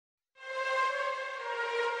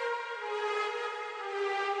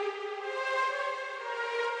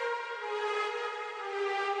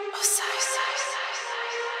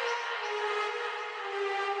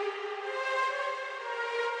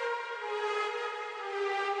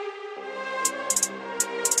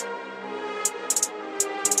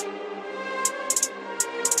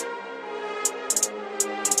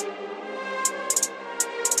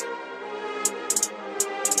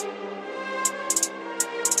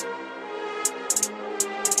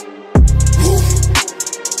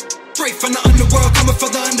Straight from the underworld, coming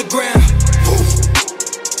for the underground.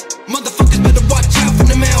 Motherfuckers better watch out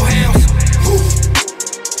from the male hounds.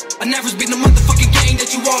 I never been the motherfucking gang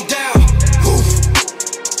that you all down.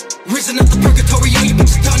 Risen up the purgatory, all you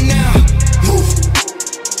bitches done now.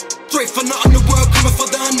 Straight from the underworld, coming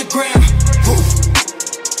for the underground.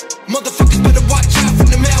 Motherfuckers better watch out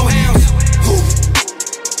from the male hounds.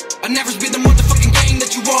 I never been the motherfucking gang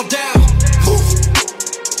that you all down.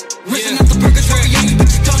 Risen up the purgatory, all you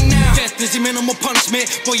bitches done now. Death is your minimal punishment.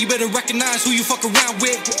 Boy, you better recognize who you fuck around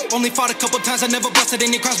with. Only fought a couple times, I never busted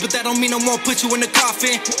any crimes, but that don't mean I won't put you in the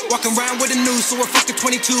coffin. Walking around with a noose, so a fucking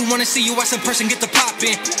 22. Wanna see you as a person, get the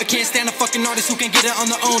poppin'. I can't stand a fucking artist who can't get it on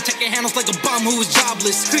their own, taking handles like a bum who is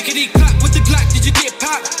jobless. Crickety clap with the Glock, did you get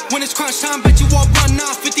popped? When it's crunch time, bet you all run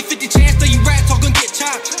off. 50-50 chance that you rats all gonna get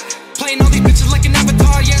chopped. Playing all these bitches like an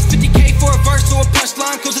avatar, yes, 50K for a verse or a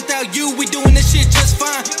punchline. Cause without you, we doing this shit just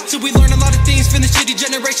fine. So we learn a lot of things from the shitty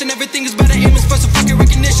generation. Everything is about an image for some fucking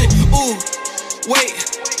recognition. Ooh, wait,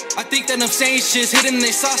 I think that I'm saying shit's hidden in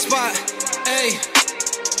their soft spot. Ayy,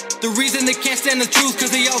 the reason they can't stand the truth cause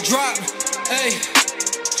they all drop. Ayy,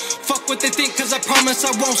 fuck what they think cause I promise I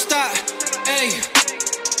won't stop. Ayy,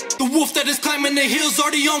 the wolf that is climbing the hills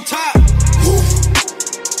already on top.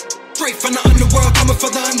 Straight from the underworld, coming for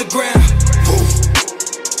the underground.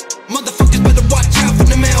 Motherfuckers better watch out from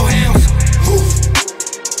the male hounds.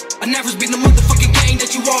 I never been the motherfucking gang that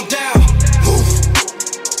you all down.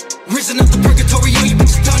 Risen up the purgatory, all you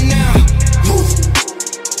bitches done now.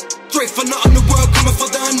 Straight from the underworld, coming for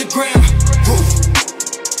the underground.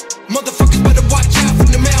 Motherfuckers better watch out from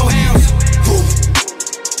the male hounds.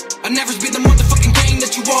 I never been the motherfucking gang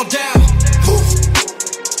that you all down.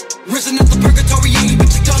 Risen up the purgatory, all you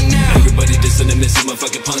bitches done now. Everybody dissing and missing my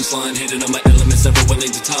fucking punchline. Hitting on my elements, everyone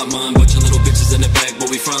laid to top mine. Bunch of little bitches in the back, but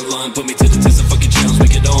we frontline. Put me to the test and fucking challenge,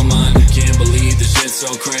 make it all mine. Can't believe this shit's so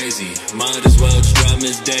crazy. Might as well just drive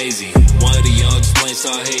Miss Daisy. Why do y'all just plain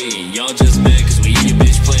start hating? Y'all just mad cause we in your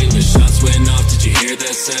bitch playlist. Shots went off, did you hear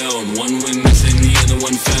that sound? One went missing, the other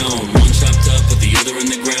one found. One chopped up, put the other in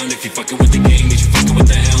the ground. If you fucking with the gang, means you fucking with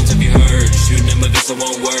the hounds. Have you heard? Shooting at my vessel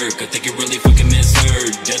won't work. I think you really fucking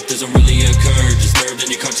misheard. Death doesn't really occur. Disturbed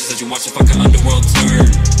in your conscience as you watch the fucking underworld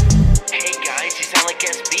turn. Hey guys, you sound like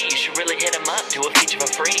SB. You should really hit him up. Do a feature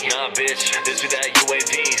for free. Nah, bitch, this be that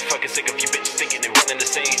UAV. Fucking sick of you bitches thinking they're running the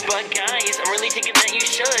scene. But guys, I'm really thinking that you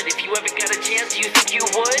should. If you ever got a chance, do you think you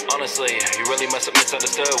would? Honestly, you really must have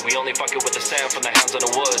misunderstood. We only fucking with the sound from the hounds in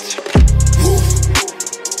the woods.